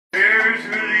there's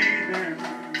relief in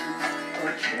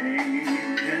a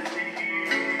change in me.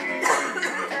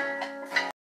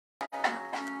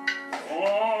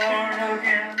 Born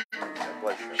again,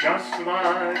 just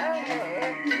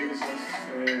like Jesus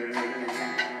said.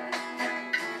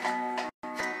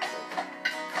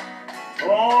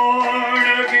 Born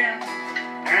again,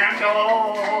 and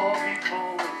all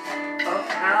because of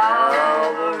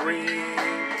Calvary.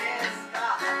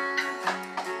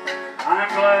 I'm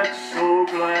glad, so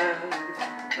glad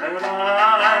that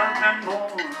I've been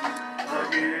born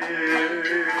again.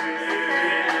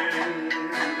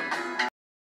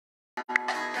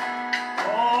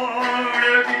 Born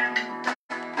again,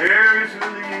 there's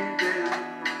relief in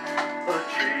a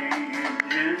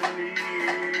change in me.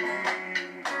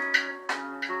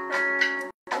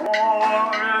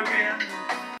 Born again,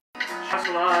 just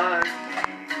like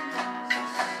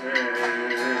Jesus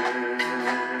said.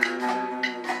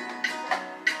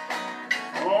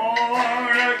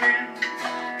 Born again,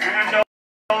 and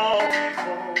all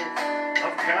because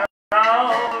of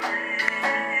Calvary.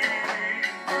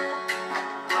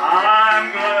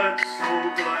 I'm glad,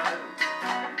 so glad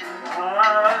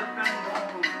I've been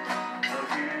born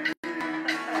again.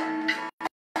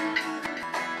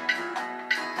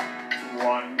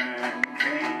 One man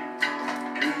came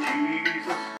to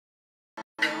Jesus,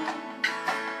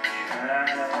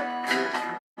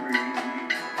 chapter 3,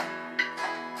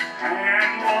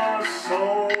 and was so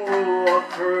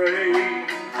afraid.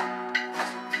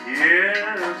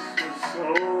 Yes, was so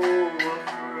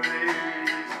afraid.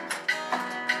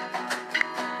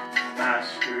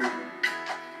 Master,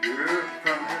 you're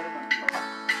from heaven,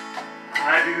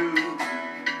 I do believe.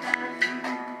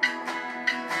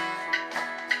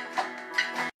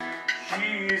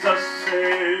 Jesus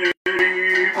said,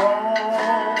 "Be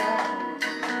born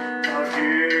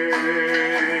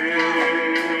again."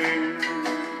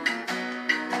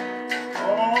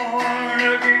 Born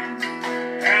again,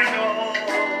 and all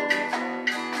because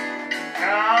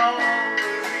Calvary.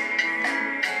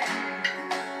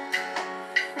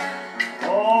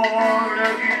 Born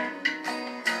again,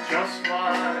 just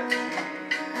like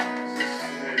Jesus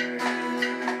said.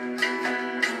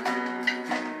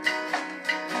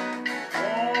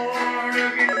 Born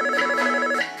again,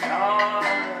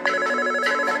 God to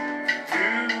believe.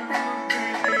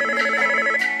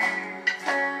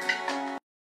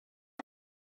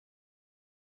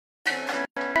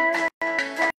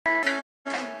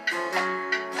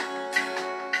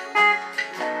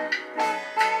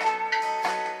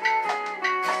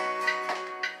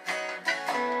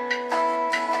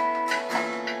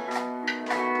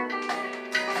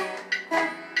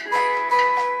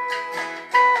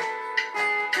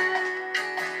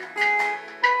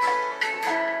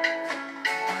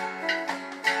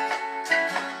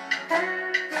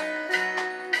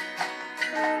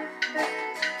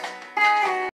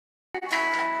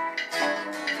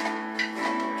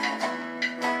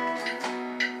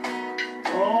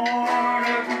 Born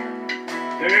again,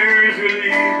 there's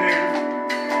relief in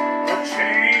a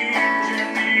change in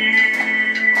me.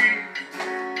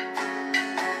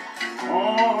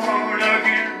 Born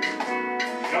again,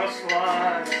 just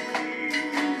like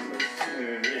Jesus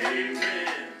said.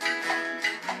 Amen.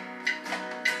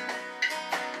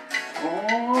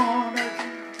 Born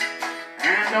again,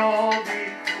 and all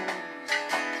because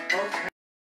of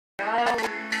Calvary.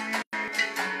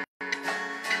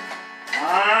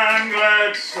 I'm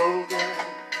glad, so glad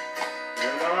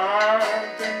that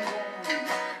I've been born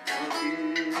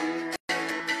again.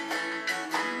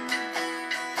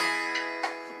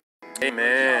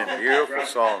 Amen. Beautiful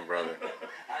song, brother.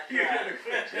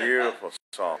 Beautiful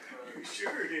song. You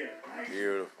sure did.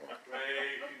 Beautiful.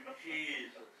 Praise you,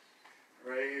 Jesus.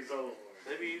 Praise the Lord.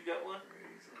 Maybe you got one?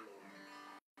 Praise the Lord.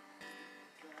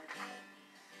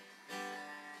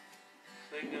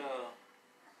 Sing us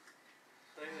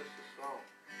a song.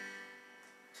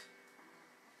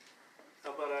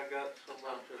 How about I got so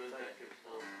much to thank you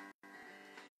for?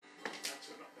 That's,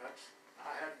 I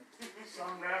hadn't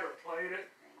sung that or played it.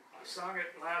 I sung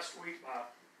it last week. My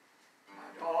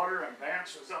daughter and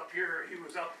Vance was up here. He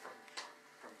was up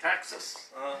from Texas.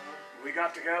 We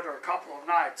got together a couple of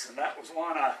nights, and that was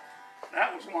one I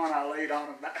laid on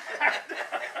him.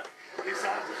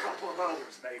 Besides a couple of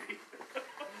others, maybe.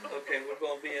 Okay, we're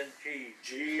going to be in G.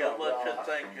 G. So much to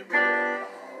thank you for.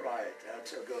 All right,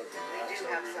 that's a good one. We do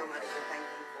have so much to thank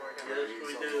you for. Yes,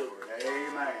 we do.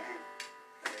 Amen.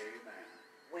 Amen.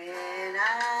 When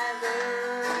I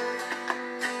look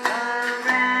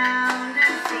around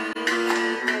and see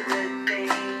the good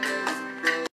things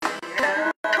He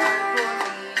done for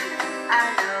me, I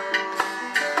know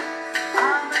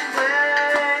I'm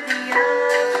worthy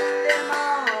of them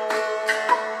all.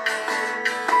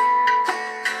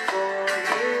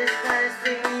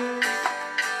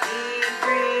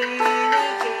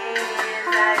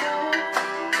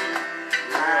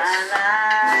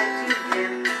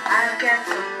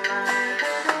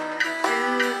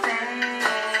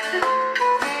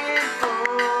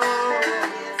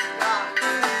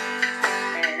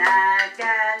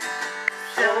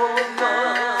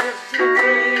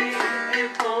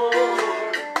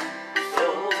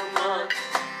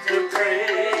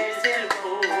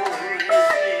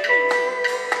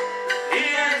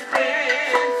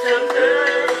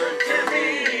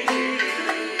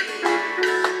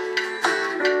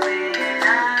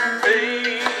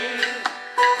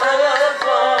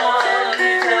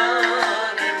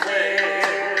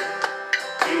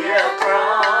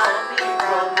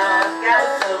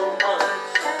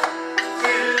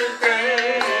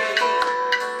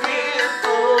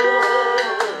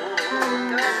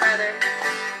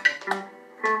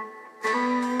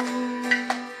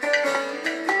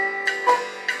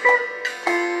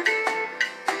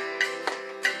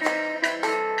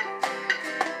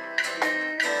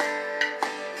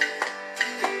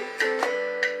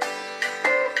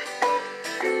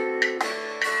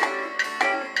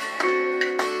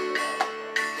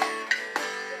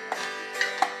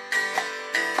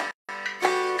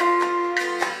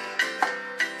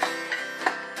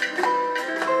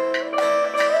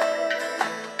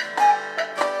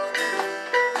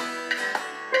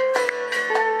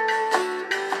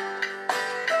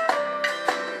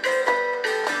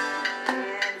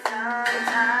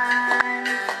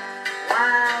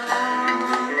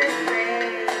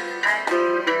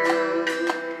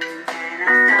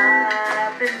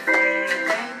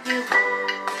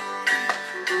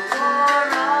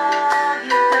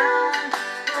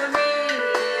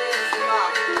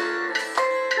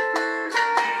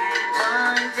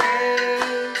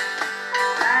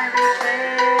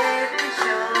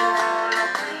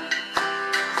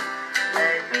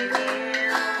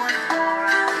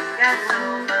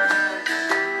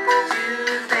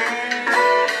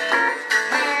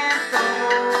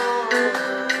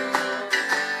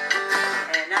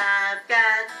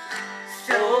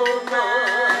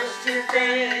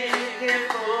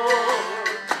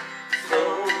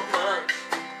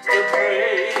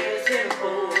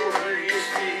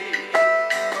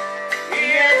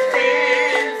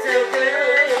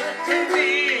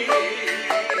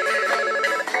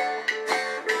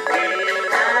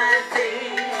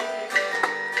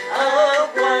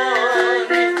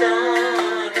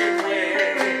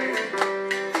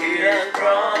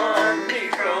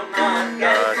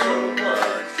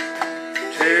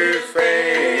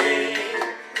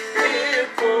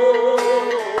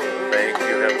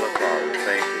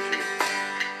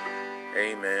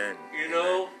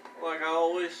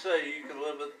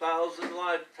 1,000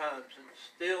 lifetimes and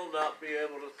still not be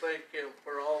able to thank Him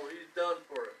for all He's done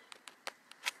for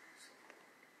us.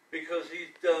 Because He's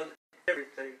done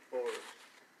everything for us.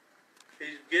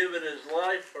 He's given His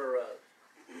life for us.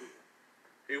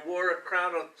 He wore a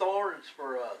crown of thorns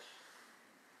for us.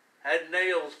 Had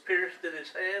nails pierced in His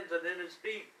hands and in His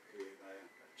feet.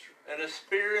 And a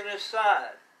spear in His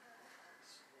side.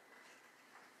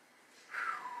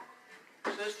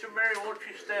 Sister Mary, won't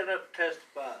you stand up and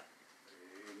testify?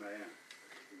 Amen.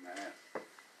 Amen.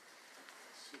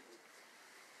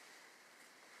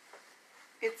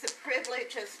 It's a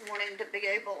privilege this morning to be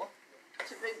able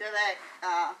to be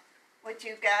back with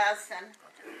you guys and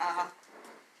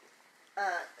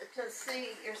to see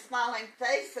your smiling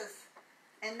faces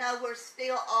and know we're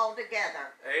still all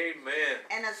together. Amen.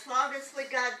 And as long as we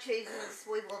got Jesus,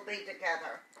 we will be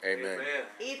together. Amen. Amen.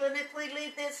 Even if we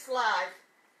leave this life,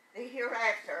 the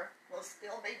hereafter will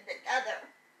still be together.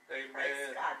 Praise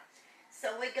Amen. God.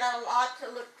 So we got a lot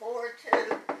to look forward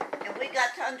to, and we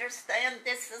got to understand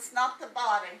this is not the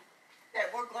body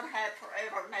that we're going to have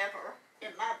forever and ever.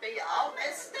 It might be all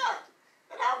messed up,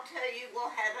 but I'll tell you,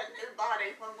 we'll have a new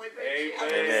body when we reach the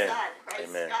other Amen. side. Praise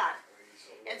Amen. God.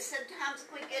 And sometimes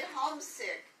we get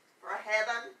homesick for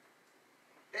heaven,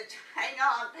 but hang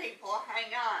on, people,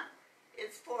 hang on.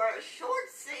 It's for a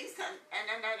short season, and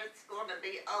then it's going to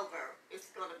be over.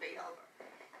 It's going to be over.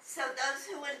 So those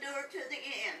who endure to the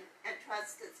end and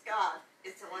trust in God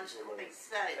is the ones who will be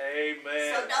saved.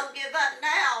 Amen. So don't give up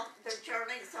now. The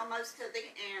journey's almost to the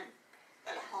end.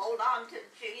 But hold on to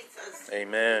Jesus.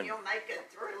 Amen. And you'll make it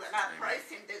through. And I praise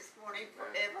Him this morning for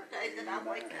every day that I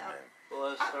wake up.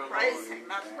 Bless I our praise Lord.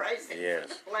 Him. I praise Him Yes.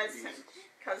 for the blessing.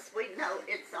 Because we know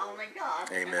it's only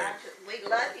God. Amen. And we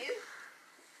love you.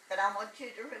 But I want you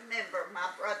to remember,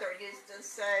 my brother used to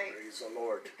say, Praise the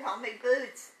Lord. he called me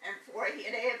Boots, and before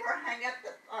he'd ever hang up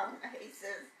the phone, he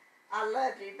says, I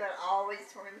love you, but always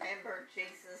remember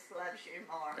Jesus loves you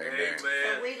more. Amen. So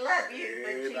Amen. we love you,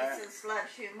 but Amen. Jesus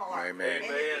loves you more. Amen.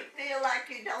 And if you feel like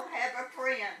you don't have a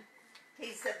friend,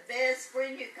 He's the best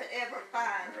friend you could ever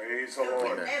find. Praise So the if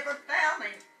Lord. you've never found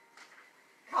Him,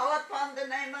 call upon the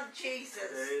name of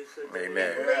Jesus.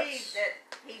 Amen. Believe that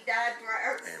He died for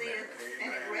our sins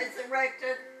and He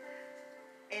resurrected,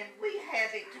 and we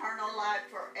have eternal life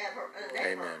forever and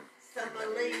ever. Amen. So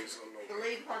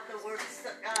believe what the Word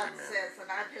of God says, and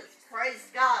I just praise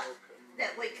God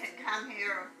that we can come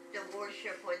here to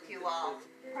worship with you all.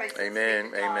 Praise Amen.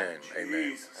 be to God. Amen.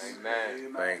 Amen.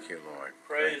 Amen. Thank you, Lord.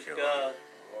 Praise Thank you, God.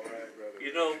 All right, brother.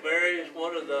 You know, Mary is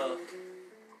one of the,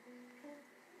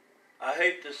 I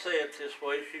hate to say it this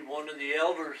way, she's one of the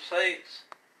elder saints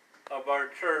of our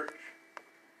church.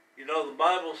 You know, the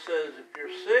Bible says if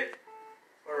you're sick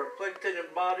or afflicted in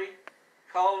body,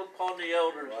 call upon the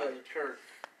elders of the church.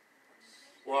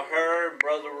 Well, her and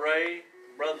Brother Ray,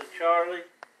 Brother Charlie,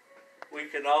 we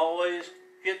can always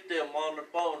get them on the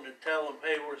phone and tell them,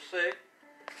 hey, we're sick,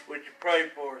 would you pray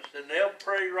for us? And they'll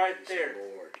pray right there.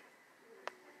 Lord.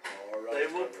 All right. They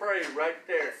will pray right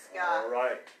there. Yes, God. All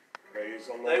right. Praise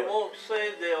the Lord. They won't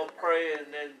say they'll pray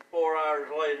and then 4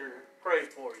 hours later pray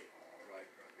for you. All right,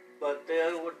 brother. But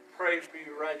they would pray for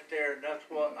you right there, and that's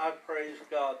what I praise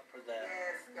God for that.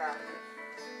 Yes, God.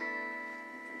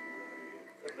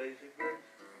 Amazing grace.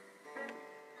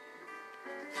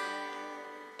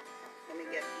 Let me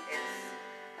get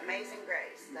it's Amazing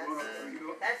Grace.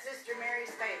 That's Sister Mary's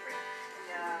favorite.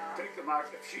 No. Take the mic,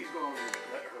 if she's going to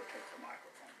let her take the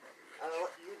microphone, brother.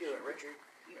 Oh, you do it, Richard.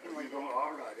 You can You're leave going, it.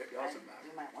 all right, it doesn't matter.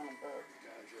 You might want to book.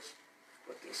 Yeah, just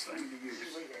put this thing to use.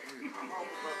 Leave it. I'll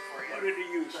book for Put you. it to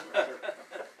use, brother.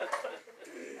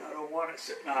 I don't want it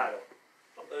sitting idle.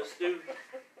 Let's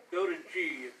go to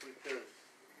G if we could.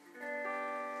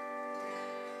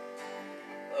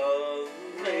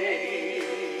 Amazing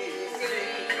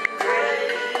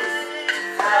grace,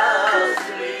 how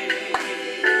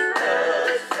sweet the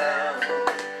sound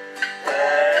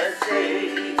that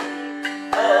saved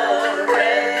a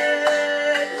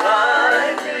wretch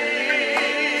like me.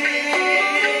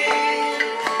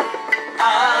 I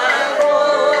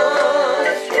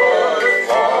once was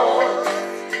lost,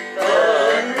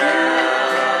 but now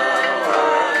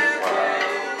I'm found.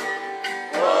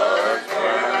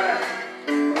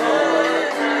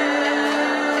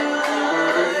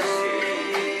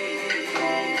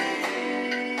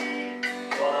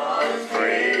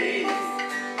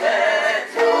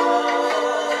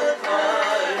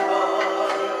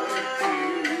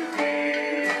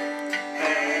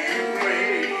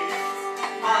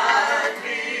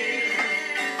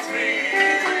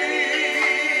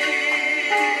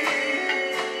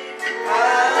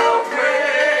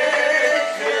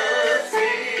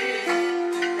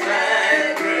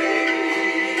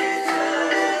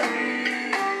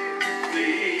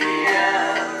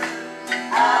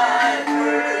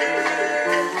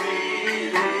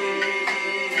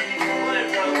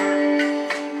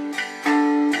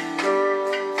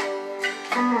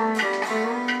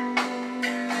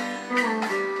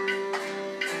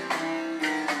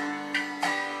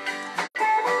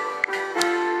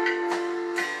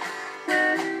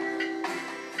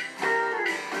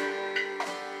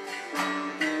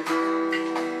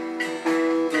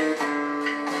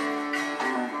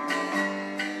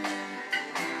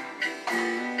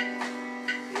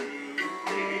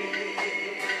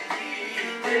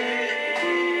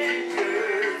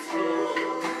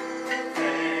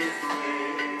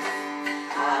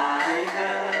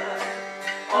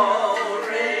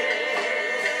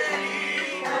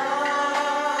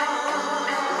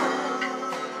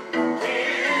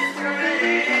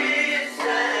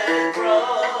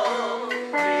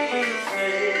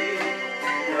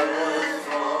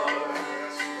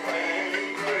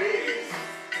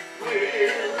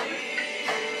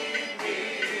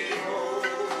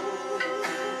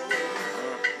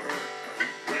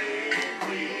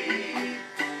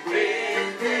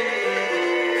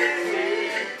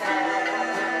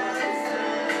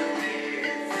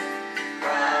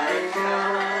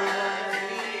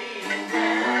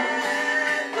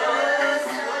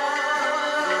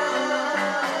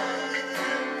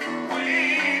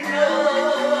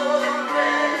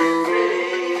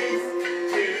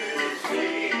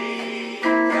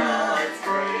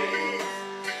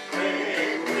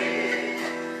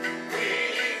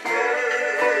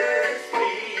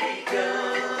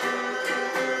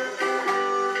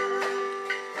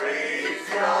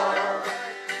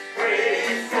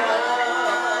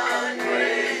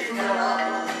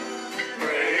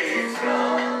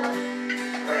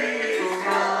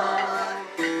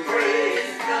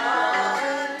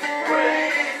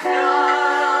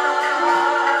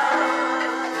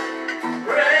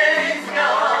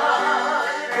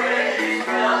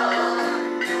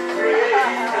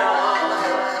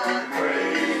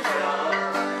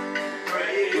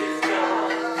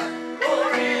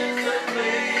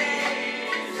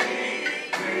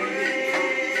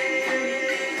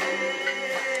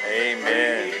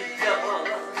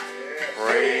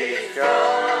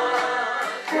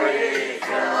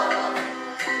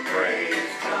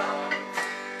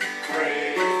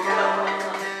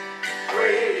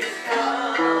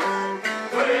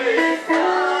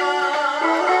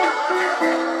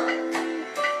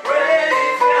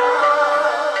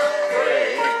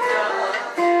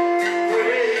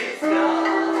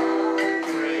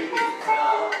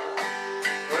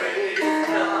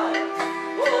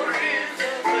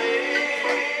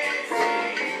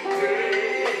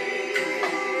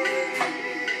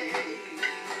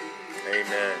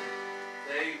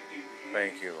 you, Jesus.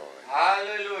 Thank you, Lord.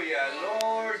 Hallelujah.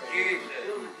 Lord Jesus.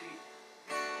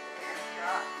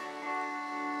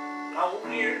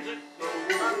 Long years ago,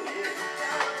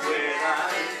 when I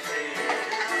said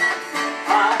I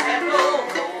had no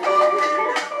hope,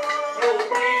 no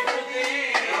peace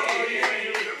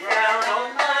within, down on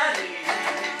my knees,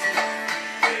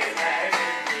 when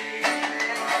agony,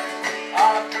 I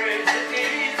prayed to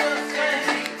Jesus and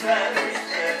He gladly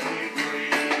set me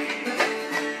free.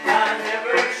 I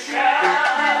never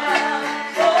shall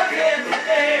forget the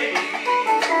day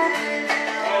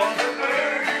when the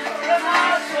burdens of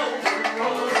my soul were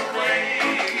rolled away.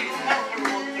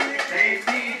 Made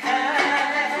me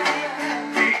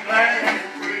happy, glad and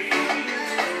free.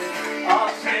 I'll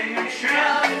sing and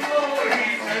shout for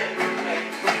He's everything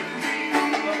to me.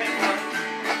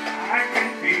 I can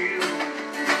feel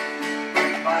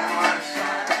Him by my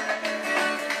side.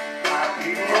 My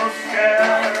people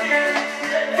scatter,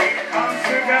 He comes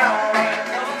to guide.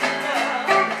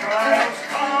 When trials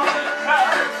come,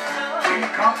 He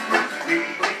comforts me.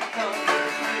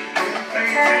 With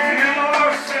faith in Him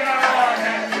or sin I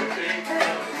have to think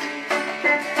of me.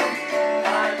 I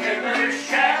never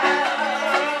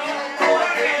shall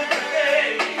forget the day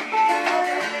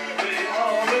when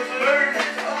all the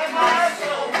burdens of my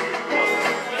soul were rolled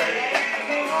away.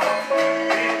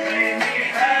 It made me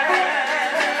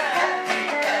happy,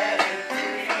 glad and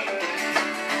free.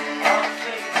 I'll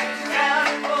sing this down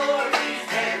for He's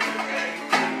everything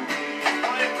to me.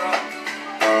 Play, brother.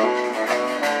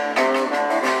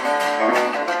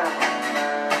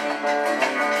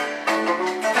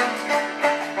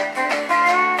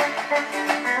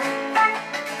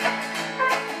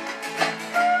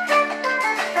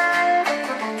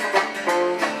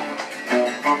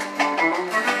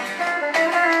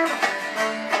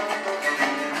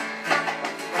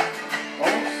 Oh,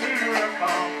 sinner,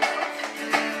 come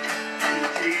to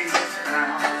Jesus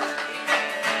now.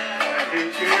 At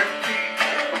His feet,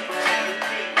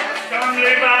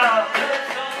 stumbling bow.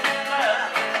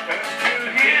 Turn to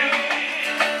Him,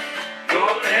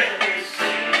 your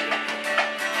everything.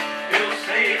 He'll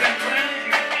save and cleanse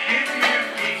you, give you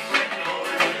peace and joy.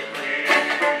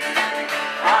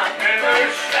 I never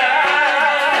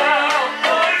shall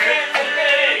forget the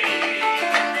day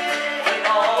when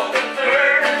all the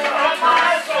burdens of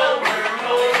my soul were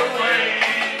rolled away.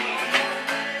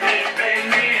 It made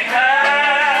me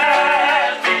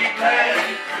happy, glad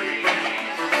and free.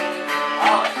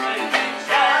 I'll sing and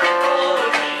shout for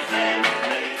He's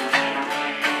everything to me.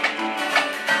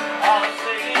 I'll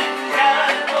sing and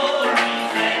shout for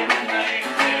He's everything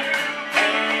to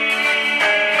me.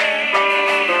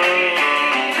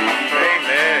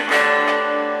 Amen.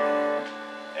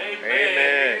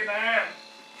 Amen. Amen.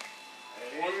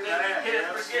 One thing you can't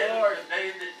forget is the day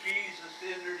that Jesus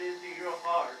entered into your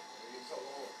heart,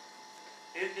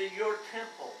 into your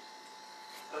temple.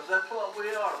 Because that's what we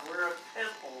are. We're a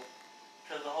temple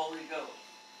to the Holy Ghost.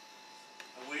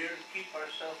 And we are to keep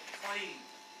ourselves clean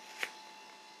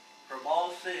from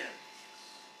all sin.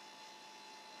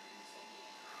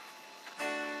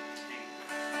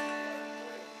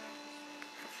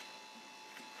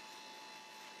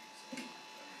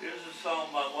 Here's a song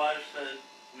my wife said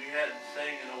we hadn't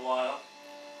sang in a while.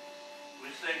 We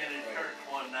sang it in church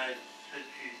one night since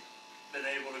she's been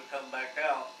able to come back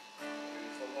out.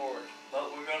 Praise the Lord.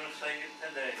 But we're going to sing it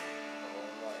today.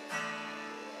 All right.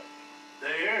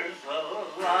 There's a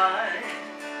light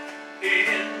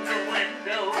in the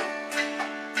window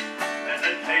and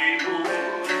a table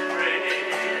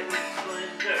spread with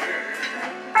splendor.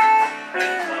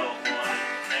 And someone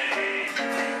standing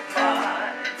by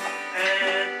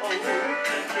and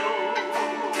open door.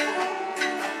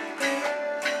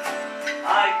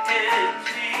 I can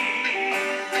see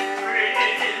the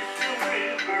crystal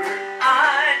river. I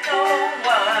know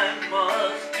I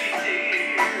must be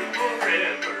near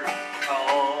forever.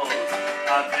 'Cause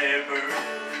I've never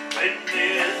been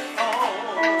near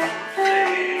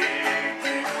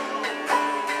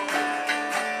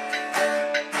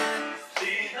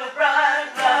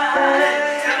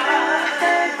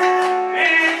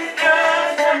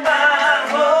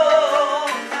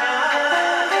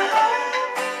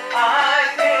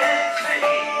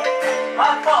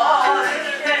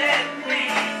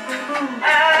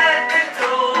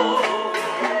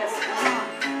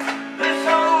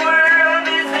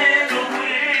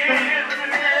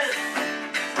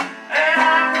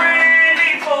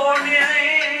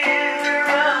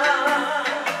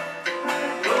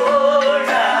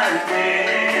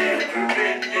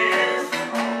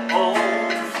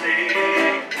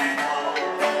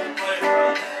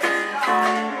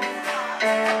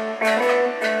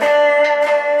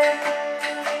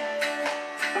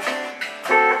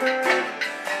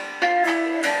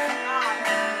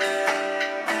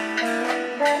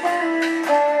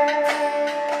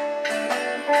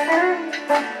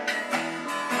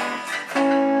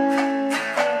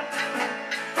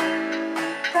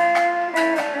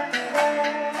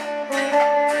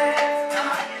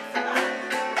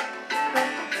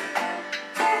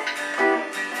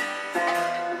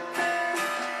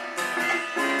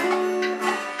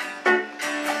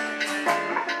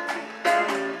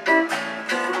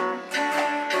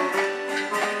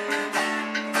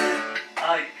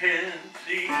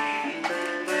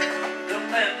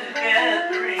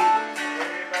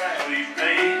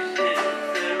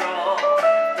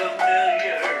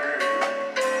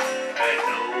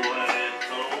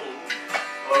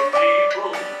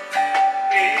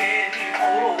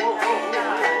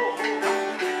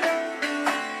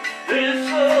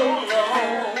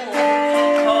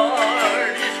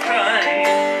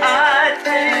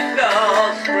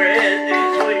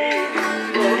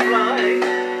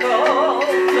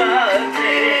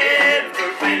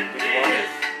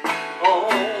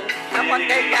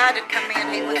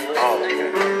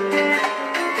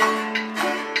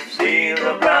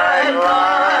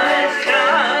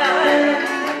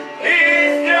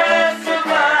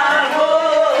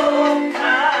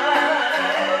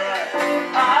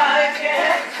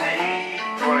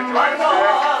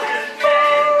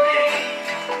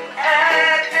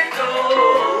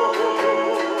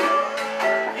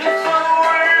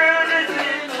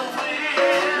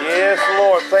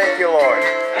Lord.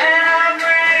 And I'm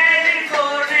ready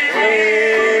for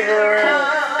deliverance.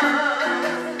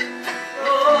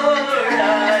 Lord,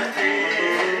 I've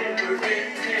never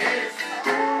been this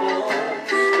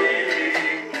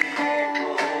homesick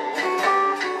before.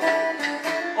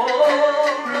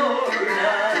 Oh, Lord,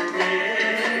 I've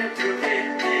never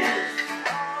been this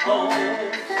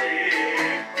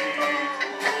homesick before.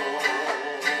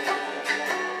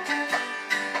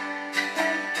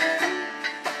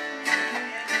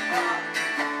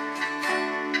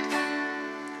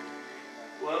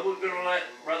 Well, we're going to let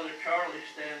Brother Charlie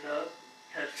stand up,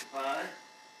 testify,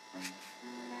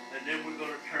 and then we're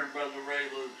going to turn Brother Ray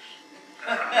loose.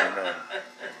 Amen.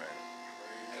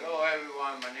 Hello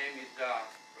everyone, my name is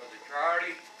Brother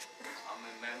Charlie. I'm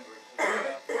a member of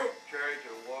the Church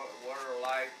of Water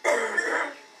Life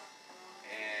Church.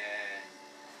 And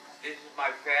this is my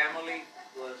family.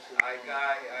 I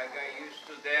got used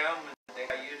to them and they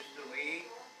got used to me.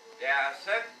 They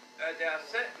accept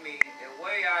me the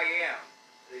way I am.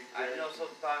 I know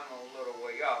sometimes I'm a little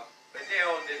way off, but they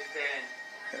understand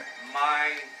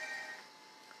my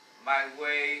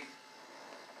way.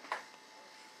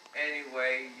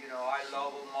 Anyway, you know, I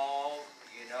love them all,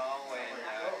 you know, and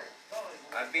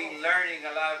I've been learning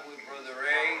a lot with Brother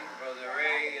Ray. Brother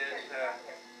Ray is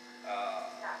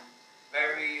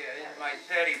is my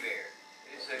teddy bear.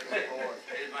 He's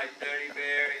my teddy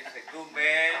bear. He's a good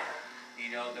man.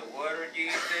 You know, the word of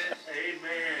Jesus.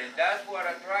 Amen. And that's what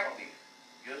attracted me.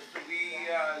 Just to be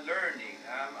learning.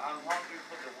 I'm hungry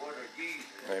for the word of Jesus.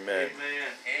 Amen. Amen.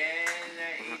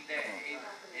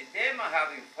 And them are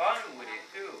having fun with it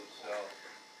too. So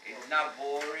it's not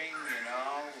boring, you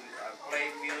know. I play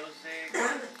music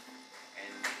and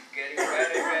getting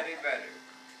better.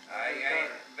 I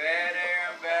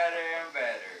better and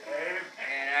better.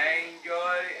 And I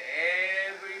enjoy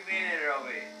every minute of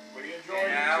it. We enjoy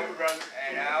you too, brother.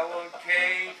 And I won't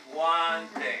change one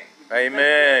thing.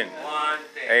 Amen. One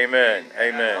thing. Amen.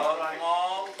 Amen. I love them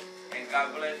all, and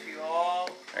God bless you all.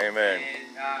 Amen.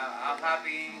 And I'm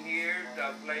happy in here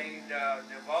playing the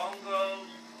bongos,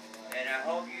 and I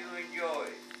hope you enjoy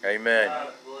it. Amen.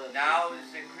 Now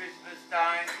it's the Christmas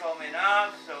time coming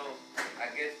up, so I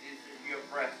guess this is your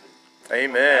present.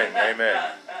 Amen. Amen. Amen.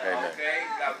 Okay,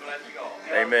 God bless you all.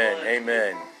 Amen.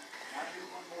 Amen. I do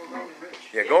one more, Brother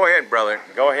Rich. Yeah, go ahead, brother.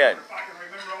 Go ahead. If I can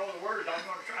remember all the words, I'm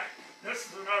going to try. This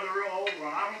is another real old one.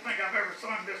 I don't think I've ever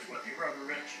sung this with you, Brother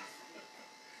Rich.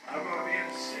 I'm going to be in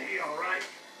C, all right?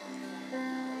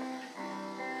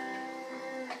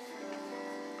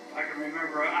 If I can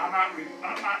remember, I might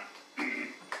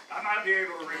be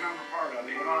able to remember part of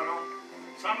it. You know, I don't.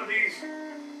 Some of these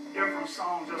different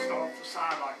songs just off the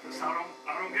side like this, I don't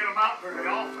get them out very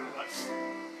often, but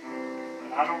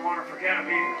I don't want to forget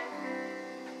them either.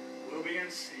 We'll be in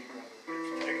C, Brother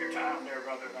Rich. Take your time there,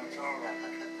 brother. That's all right.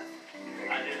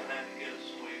 I didn't have to get a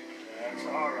sweep. That's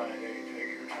all right, Eddie.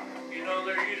 Take your time. You know,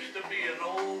 there used to be an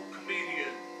old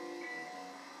comedian,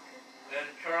 and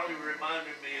Charlie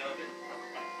reminded me of it.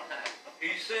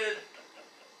 He said,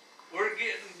 "We're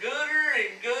getting gooder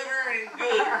and gooder and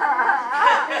gooder."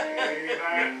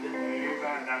 Amen.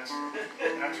 Amen.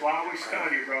 That's why we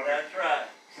study, brother. That's right.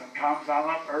 Sometimes I'm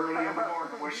up early in the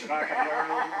morning wishing I could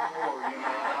learn a little more, you know.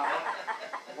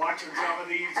 I'm watching some of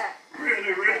these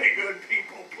really, really good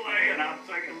people play, and I'm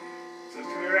thinking,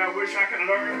 Sister Mary, I wish I could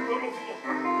learn a little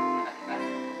more.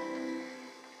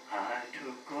 I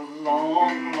took a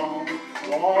long, long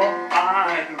walk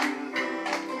by the river,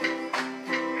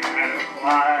 had a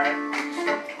quiet piece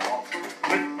of talk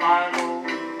with my Lord.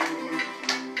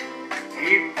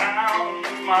 He found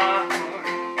my heart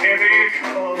heavy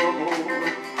trouble,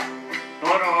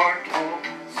 but our talk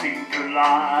seemed to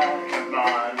lighten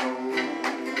my load.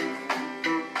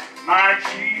 My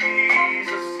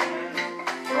Jesus has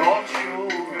broad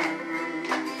shoulders,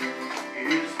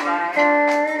 his back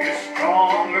is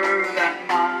stronger than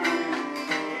mine.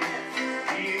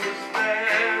 He was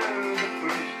there the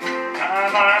first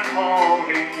time I called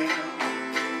him.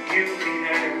 He'll be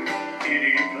there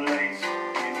any place,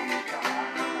 any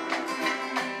time.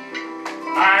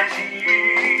 My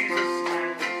Jesus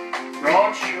has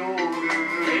broad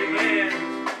shoulders. Amen.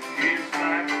 His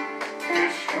back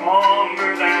is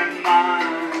stronger than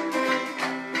mine.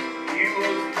 He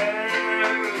was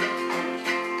there the first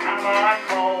time I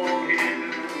called him.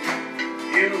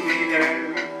 He'll be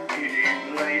there any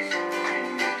place,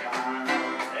 any time.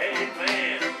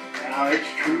 Amen. Now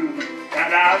it's true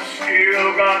that I've still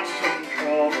got some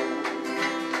trouble,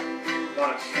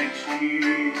 but since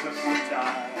Jesus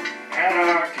died at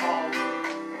our talk,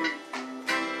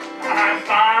 I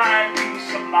find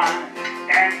peace of mind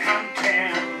and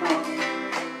contentment.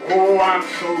 Oh, I'm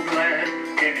so glad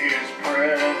in his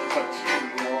presence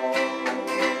too long.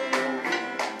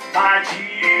 My Jesus